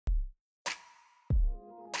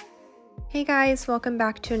Hey guys, welcome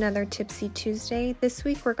back to another Tipsy Tuesday. This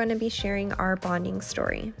week we're going to be sharing our bonding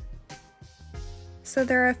story. So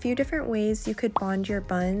there are a few different ways you could bond your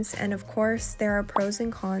buns, and of course there are pros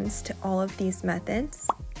and cons to all of these methods.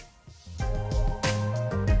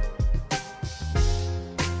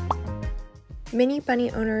 Many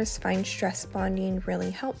bunny owners find stress bonding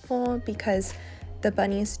really helpful because the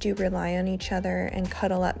bunnies do rely on each other and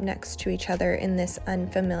cuddle up next to each other in this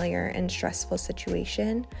unfamiliar and stressful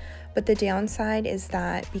situation. But the downside is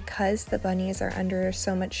that because the bunnies are under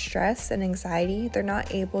so much stress and anxiety, they're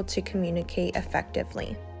not able to communicate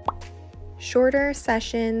effectively. Shorter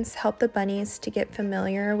sessions help the bunnies to get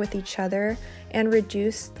familiar with each other and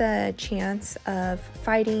reduce the chance of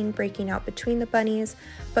fighting breaking out between the bunnies,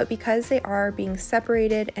 but because they are being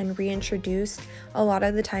separated and reintroduced, a lot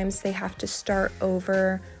of the times they have to start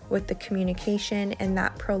over with the communication, and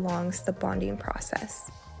that prolongs the bonding process.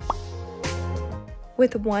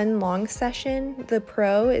 With one long session, the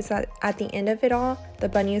pro is that at the end of it all, the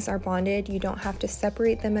bunnies are bonded. You don't have to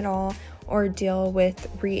separate them at all or deal with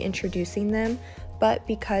reintroducing them. But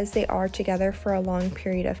because they are together for a long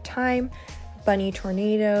period of time, bunny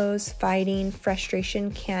tornadoes, fighting, frustration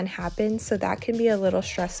can happen. So that can be a little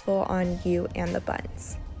stressful on you and the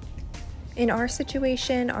buns. In our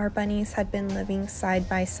situation, our bunnies had been living side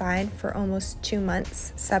by side for almost 2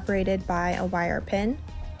 months, separated by a wire pin.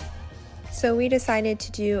 So we decided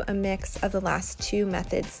to do a mix of the last two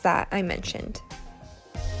methods that I mentioned.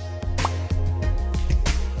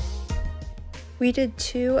 We did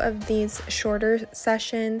 2 of these shorter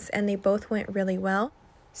sessions and they both went really well.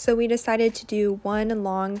 So we decided to do one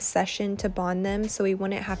long session to bond them so we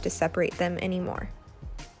wouldn't have to separate them anymore.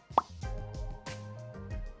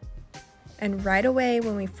 And right away,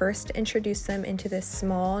 when we first introduced them into this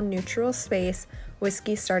small neutral space,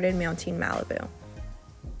 Whiskey started mounting Malibu.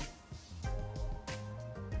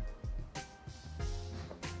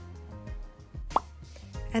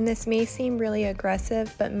 And this may seem really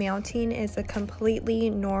aggressive, but mounting is a completely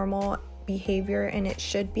normal behavior and it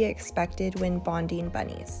should be expected when bonding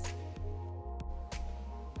bunnies.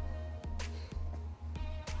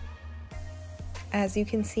 As you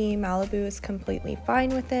can see, Malibu is completely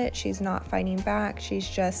fine with it. She's not fighting back. She's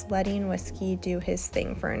just letting Whiskey do his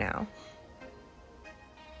thing for now.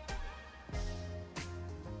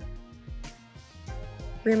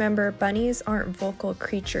 Remember, bunnies aren't vocal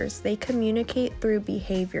creatures. They communicate through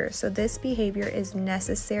behavior, so this behavior is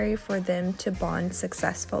necessary for them to bond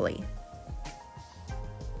successfully.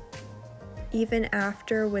 Even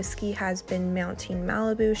after Whiskey has been mounting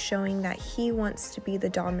Malibu, showing that he wants to be the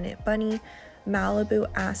dominant bunny, Malibu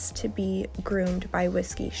asks to be groomed by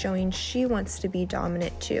Whiskey, showing she wants to be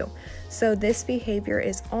dominant too. So this behavior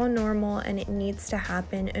is all normal and it needs to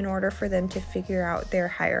happen in order for them to figure out their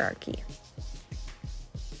hierarchy.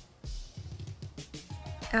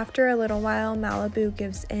 After a little while, Malibu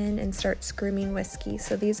gives in and starts grooming Whiskey,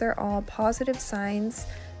 so these are all positive signs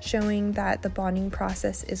showing that the bonding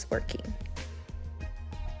process is working.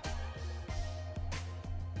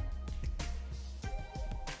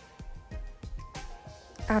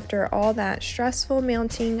 After all that stressful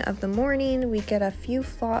mounting of the morning, we get a few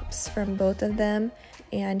flops from both of them,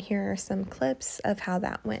 and here are some clips of how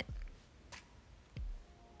that went.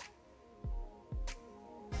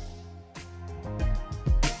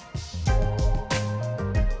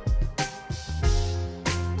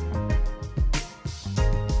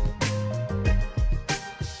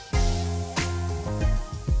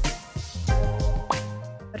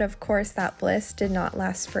 But of course, that bliss did not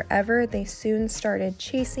last forever. They soon started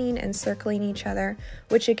chasing and circling each other,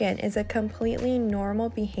 which again is a completely normal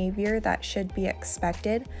behavior that should be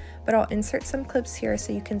expected. But I'll insert some clips here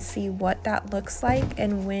so you can see what that looks like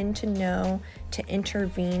and when to know to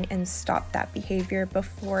intervene and stop that behavior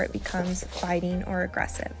before it becomes fighting or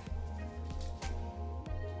aggressive.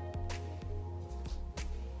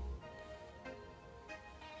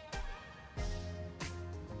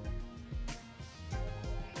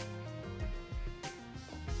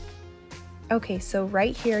 Okay, so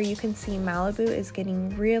right here you can see Malibu is getting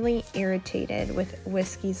really irritated with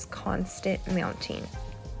Whiskey's constant mounting.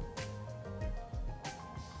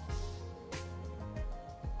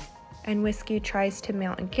 And Whiskey tries to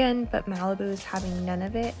mount again, but Malibu is having none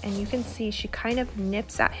of it, and you can see she kind of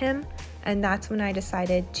nips at him, and that's when I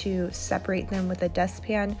decided to separate them with a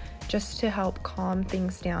dustpan just to help calm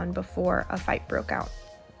things down before a fight broke out.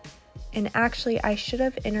 And actually, I should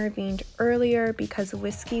have intervened earlier because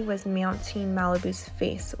Whiskey was mounting Malibu's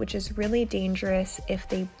face, which is really dangerous if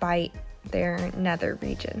they bite their nether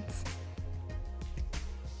regions.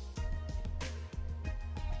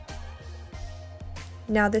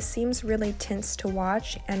 Now this seems really tense to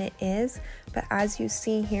watch, and it is, but as you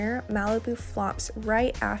see here, Malibu flops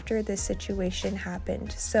right after this situation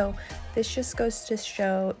happened. So this just goes to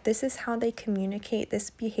show this is how they communicate. This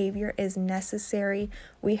behavior is necessary.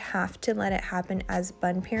 We have to let it happen as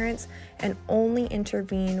bun parents and only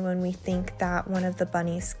intervene when we think that one of the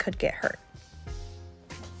bunnies could get hurt.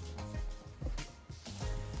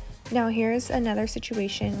 Now here's another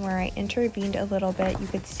situation where I intervened a little bit. You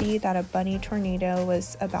could see that a bunny tornado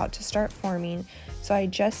was about to start forming. So I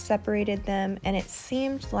just separated them and it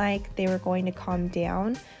seemed like they were going to calm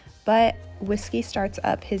down, but Whiskey starts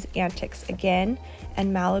up his antics again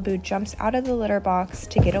and Malibu jumps out of the litter box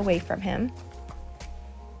to get away from him.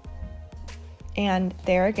 And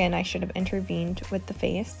there again, I should have intervened with the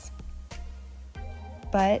face.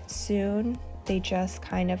 But soon they just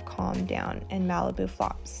kind of calm down and Malibu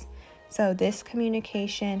flops. So this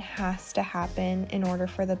communication has to happen in order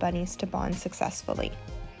for the bunnies to bond successfully.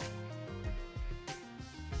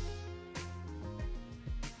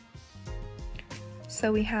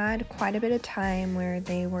 So we had quite a bit of time where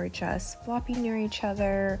they were just flopping near each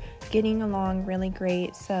other, getting along really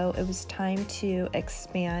great. So it was time to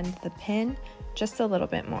expand the pen just a little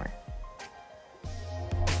bit more.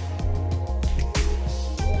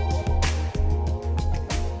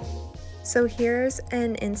 So here's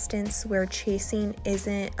an instance where chasing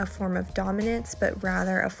isn't a form of dominance, but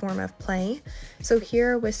rather a form of play. So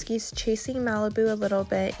here, Whiskey's chasing Malibu a little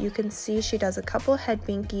bit. You can see she does a couple head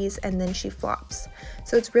binkies and then she flops.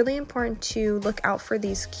 So it's really important to look out for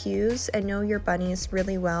these cues and know your bunnies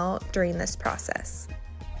really well during this process.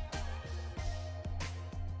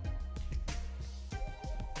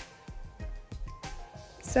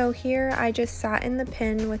 So here I just sat in the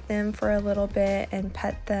pen with them for a little bit and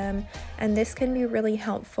pet them, and this can be really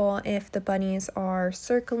helpful if the bunnies are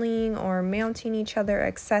circling or mounting each other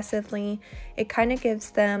excessively. It kind of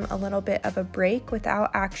gives them a little bit of a break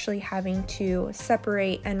without actually having to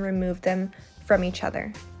separate and remove them from each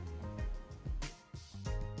other.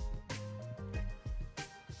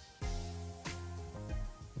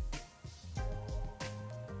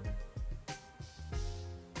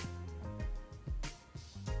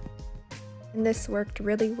 And this worked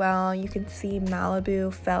really well. You can see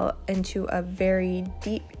Malibu fell into a very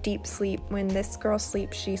deep sleep. When this girl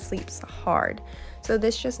sleeps, she sleeps hard. So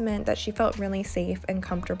this just meant that she felt really safe and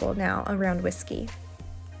comfortable now around Whiskey.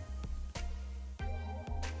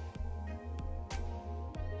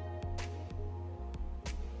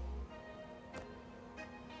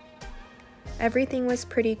 Everything was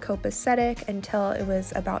pretty copacetic until it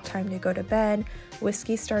was about time to go to bed.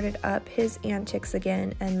 Whiskey started up his antics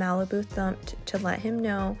again and Malibu thumped to let him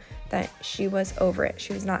know that she was over it.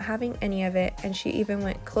 She was not having any of it, and she even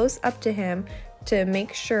went close up to him to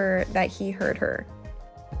make sure that he heard her.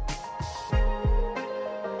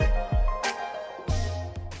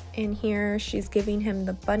 In here, she's giving him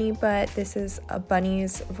the bunny butt. This is a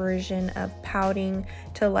bunny's version of pouting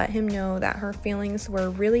to let him know that her feelings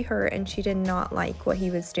were really hurt and she did not like what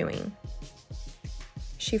he was doing.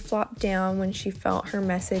 She flopped down when she felt her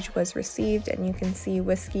message was received, and you can see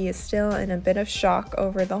Whiskey is still in a bit of shock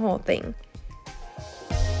over the whole thing.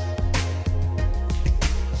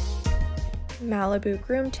 Malibu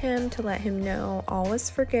groomed him to let him know all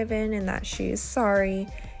was forgiven and that she is sorry,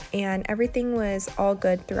 and everything was all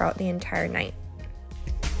good throughout the entire night.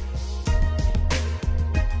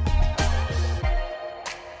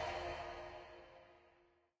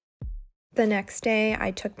 The next day,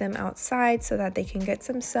 I took them outside so that they can get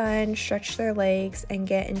some sun, stretch their legs, and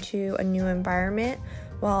get into a new environment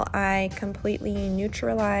while I completely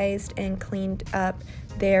neutralized and cleaned up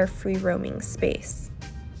their free roaming space.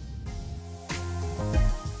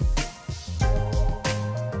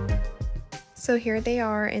 So here they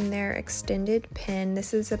are in their extended pen.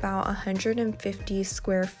 This is about 150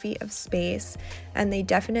 square feet of space, and they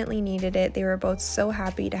definitely needed it. They were both so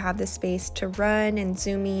happy to have the space to run and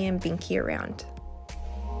zoomy and binky around.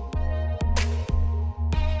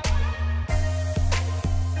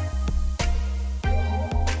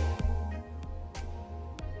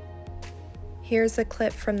 Here's a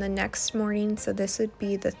clip from the next morning. So this would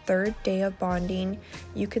be the third day of bonding.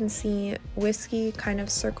 You can see Whiskey kind of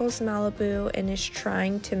circles Malibu and is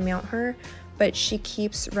trying to mount her, but she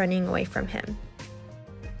keeps running away from him.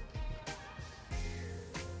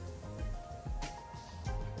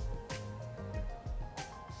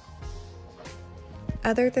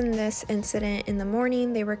 Other than this incident in the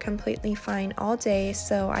morning, they were completely fine all day,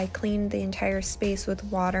 so I cleaned the entire space with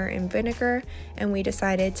water and vinegar, and we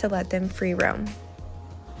decided to let them free roam.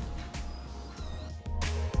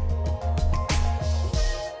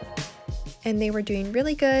 and they were doing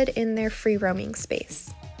really good in their free roaming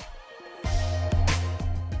space.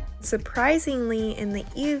 Surprisingly, in the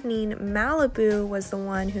evening, Malibu was the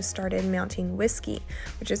one who started mounting Whiskey,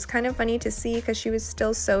 which is kind of funny to see because she was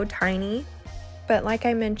still so tiny. But like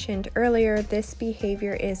I mentioned earlier, this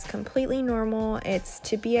behavior is completely normal, it's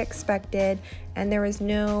to be expected, and there was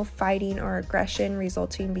no fighting or aggression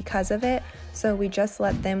resulting because of it, so we just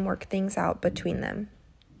let them work things out between them.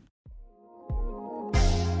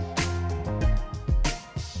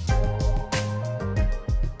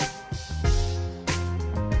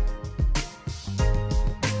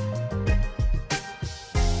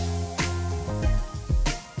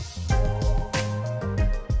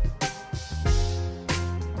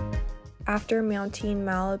 After mounting,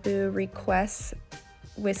 Malibu requests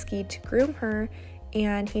Whiskey to groom her,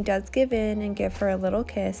 and he does give in and give her a little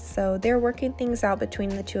kiss, so they're working things out between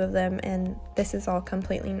the two of them, and this is all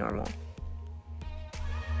completely normal.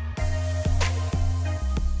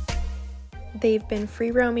 They've been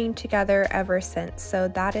free roaming together ever since, so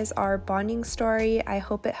that is our bonding story. I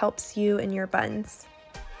hope it helps you and your buns.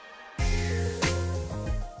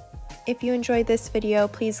 If you enjoyed this video,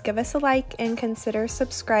 please give us a like and consider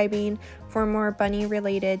subscribing for more bunny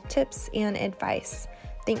related tips and advice.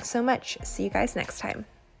 Thanks so much. See you guys next time.